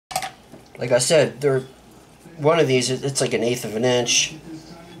like I said, one of these, it's like 1/8 of an inch.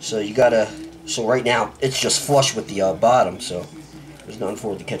 So you gotta, so right now, it's just flush with the bottom, so there's nothing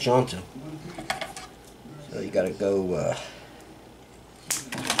for it to catch on to. So you gotta go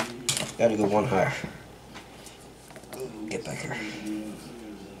one higher. Get back here.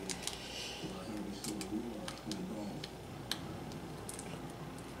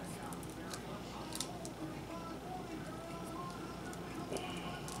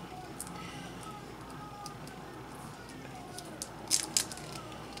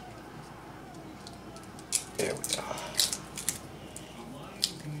 There we go.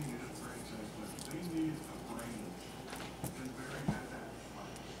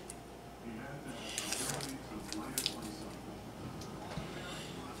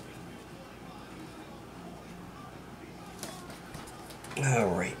 All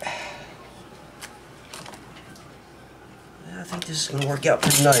right. I think this is going to work out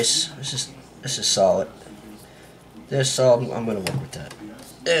pretty nice. This is solid. This I'm going to work with that.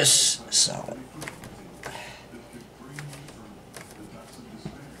 This is solid.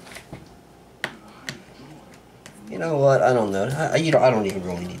 You know what? I don't know. I don't even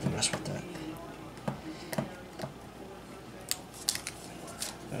really need to mess with that.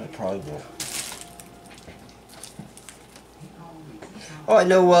 I probably won't. Oh, I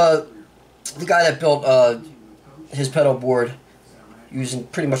know the guy that built his pedal board using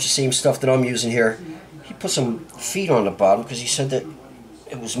pretty much the same stuff that I'm using here. He put some feet on the bottom because he said that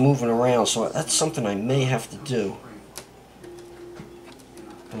it was moving around. So that's something I may have to do.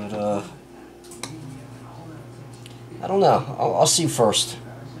 But I don't know. I'll see first.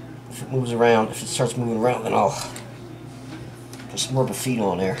 If it moves around, if it starts moving around, then I'll put some rubber feet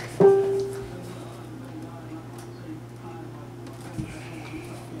on there.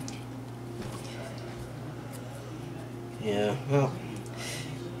 Yeah, well,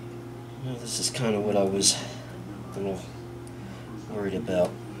 this is kind of what I was a little worried about.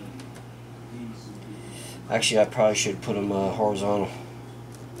 Actually, I probably should put them horizontal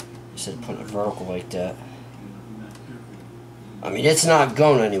instead of putting it vertical like that. I mean, it's not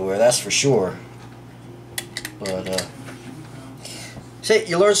going anywhere, that's for sure. But, see,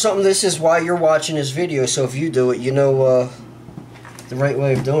 you learn something. This is why you're watching this video, so if you do it, you know the right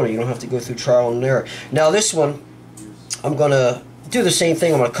way of doing it. You don't have to go through trial and error. Now, this one, I'm going to do the same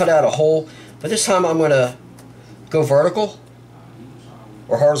thing. I'm going to cut out a hole, but this time I'm going to go vertical,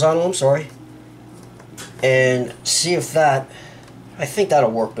 or horizontal, I'm sorry, and see if that, I think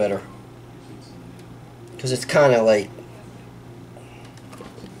that'll work better. Because it's kind of like,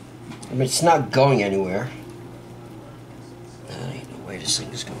 I mean, it's not going anywhere. There ain't no way this thing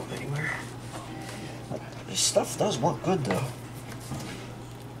is going anywhere. This stuff does work good, though.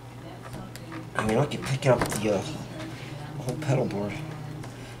 I mean, I can pick up the whole pedal board.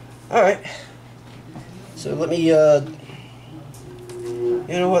 Alright. So let me, you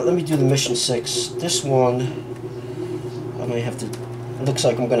know what, let me do the Mission 6. This one, I may have to, it looks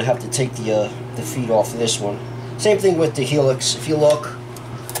like I'm going to have to take the feet off of this one. Same thing with the Helix. If you look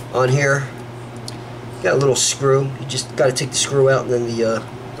on here, you got a little screw. You just got to take the screw out and then the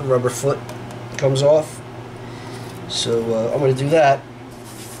rubber foot comes off. So I'm going to do that.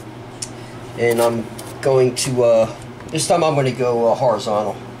 And I'm going to, this time I'm going to go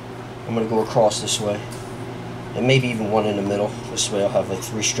horizontal. I'm going to go across this way. And maybe even one in the middle. This way I'll have like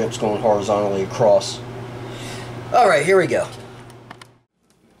 3 strips going horizontally across. Alright, here we go.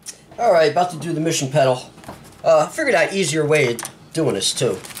 Alright, about to do the Mission pedal. Figured out easier way of doing this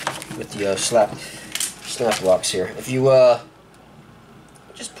too. With the snap blocks here. If you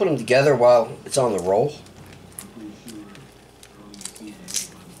just put them together while it's on the roll.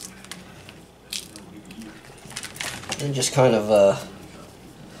 And just kind of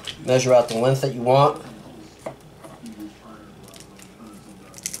measure out the length that you want.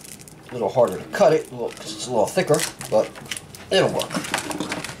 A little harder to cut it because it's a little thicker, but it'll work.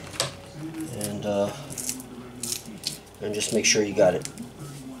 And just make sure you got it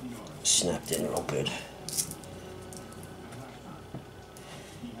snapped in real good.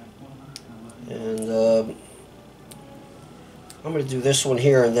 And I'm going to do this one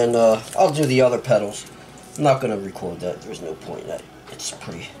here, and then I'll do the other pedals. I'm not going to record that. There's no point in that. It's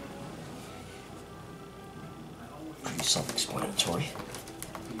pretty self-explanatory.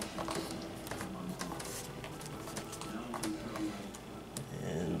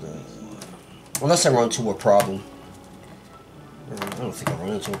 And unless I run into a problem. I don't think I'll run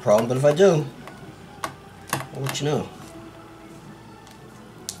into a problem, but if I do, I'll let you know.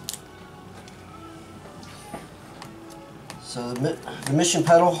 So the Mission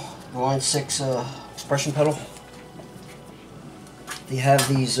pedal, the Line 6 expression pedal, they have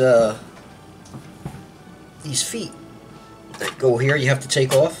these these feet that go here, you have to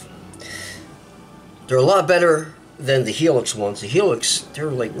take off. They're a lot better than the Helix ones. The Helix,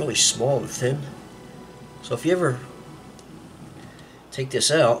 they're like really small and thin. So if you ever take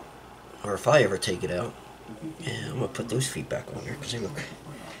this out, or if I ever take it out, yeah, I'm gonna put those feet back on there because they look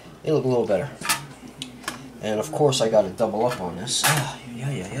a little better. And of course I got to double up on this.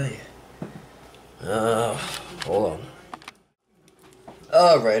 Hold on.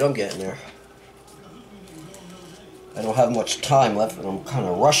 Alright, I'm getting there. I don't have much time left, and I'm kind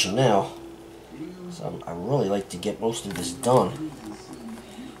of rushing now. So I really like to get most of this done.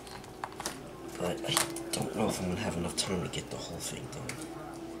 But I don't know if I'm going to have enough time to get the whole thing done.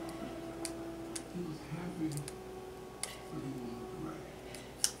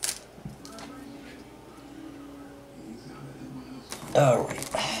 Alright.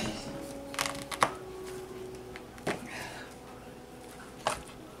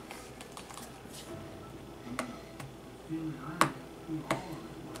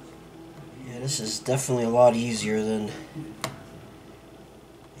 Yeah, this is definitely a lot easier than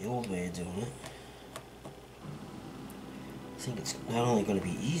the old way of doing it. I think it's not only going to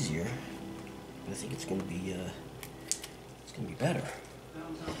be easier, but I think it's going to be better.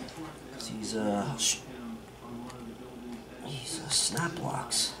 These snap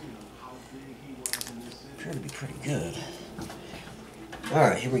blocks appear to be pretty good. All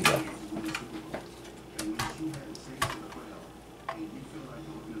right, here we go.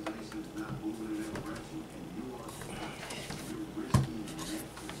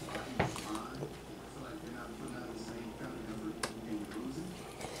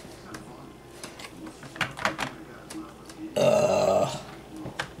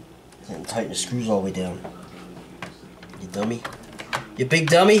 And tighten the screws all the way down. You dummy. You big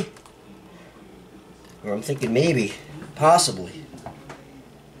dummy? Or I'm thinking maybe, possibly.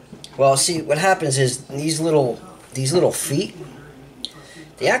 Well, see, what happens is these little feet,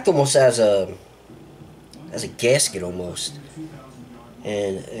 they act almost as a gasket almost,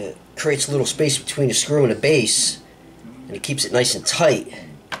 and it creates a little space between the screw and the base, and it keeps it nice and tight.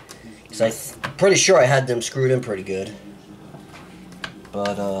 Because I'm pretty sure I had them screwed in pretty good.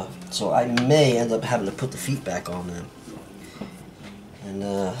 But, so I may end up having to put the feet back on them. And,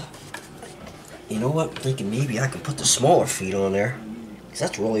 you know what? I'm thinking maybe I could put the smaller feet on there. Because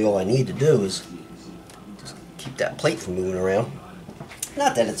that's really all I need to do is just keep that plate from moving around.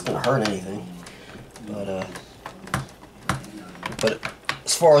 Not that it's going to hurt anything. But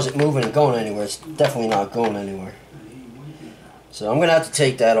as far as it moving and going anywhere, it's definitely not going anywhere. So I'm going to have to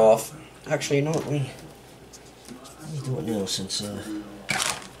take that off. Actually, you know what? Let me do it now since...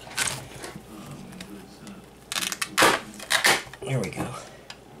 There we go.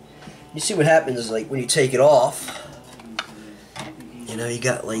 You see what happens is, like, when you take it off, you know, you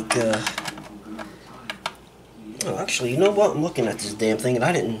got like, oh, actually, you know what? I'm looking at this damn thing and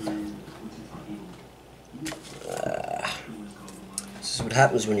I didn't, this is what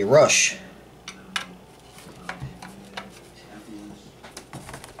happens when you rush.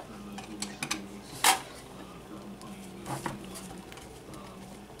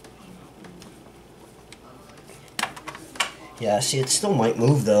 Yeah, see, it still might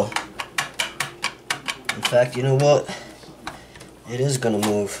move, though. In fact, you know what? It is going to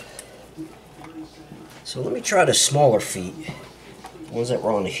move. So let me try the smaller feet. The ones that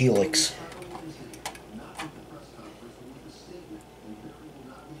were on the Helix.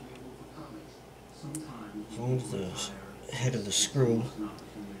 As long as the head of the screw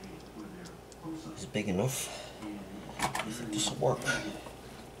is big enough, I think this will work.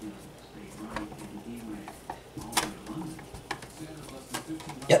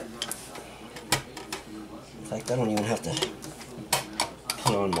 Yep. In fact, I don't even have to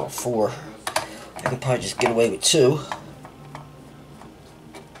put on all four. I can probably just get away with two.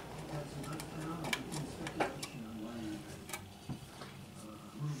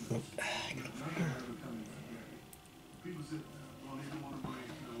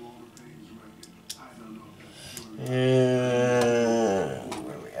 And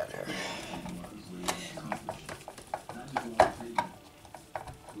where are we at here?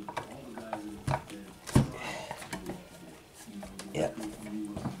 Yep.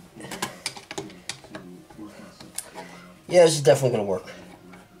 Yeah, this is definitely going to work.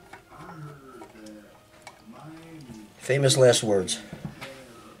 Famous last words.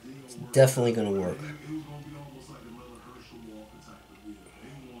 It's definitely going to work.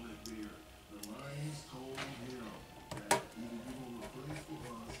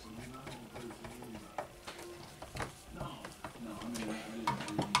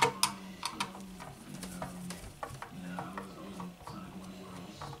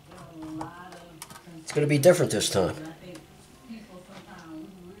 It's going to be different this time.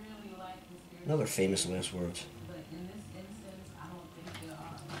 Another famous last words.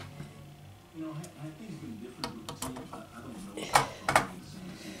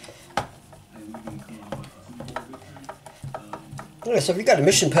 Alright, so if you got a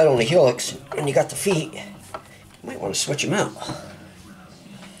mission pedal and a Helix, and you got the feet, you might want to switch them out.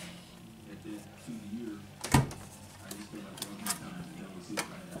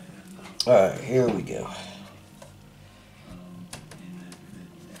 Alright, here we go.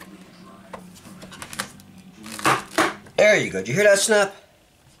 There you go. Did you hear that snap?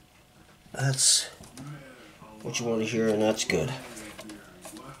 That's what you want to hear, and that's good.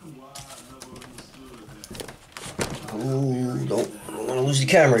 Ooh, don't want to lose the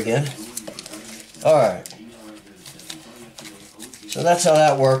camera again. Alright. So that's how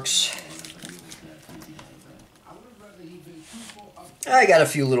that works. I got a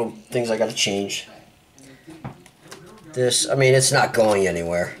few little things I got to change. This, I mean, it's not going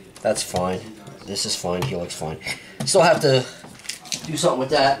anywhere. That's fine. This is fine. Helix fine. Still have to do something with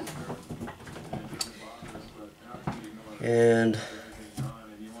that. And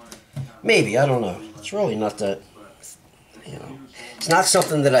maybe, I don't know. It's really not that, you know. It's not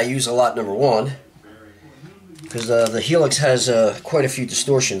something that I use a lot, number one. Because the Helix has quite a few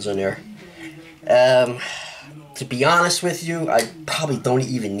distortions in there. To be honest with you, I probably don't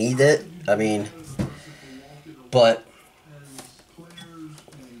even need it. I mean, but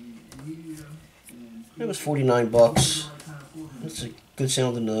it was 49 bucks. It's a good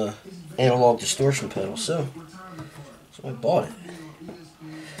sounding analog distortion pedal, so I bought it.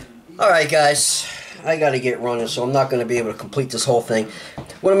 Alright guys, I gotta get running, so I'm not gonna be able to complete this whole thing.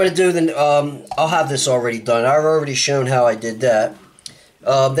 What I'm gonna do then, I'll have this already done. I've already shown how I did that.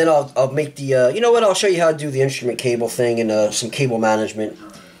 Then I'll make the, you know what, I'll show you how to do the instrument cable thing and some cable management.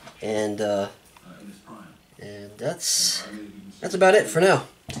 And that's about it for now.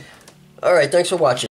 Alright, thanks for watching.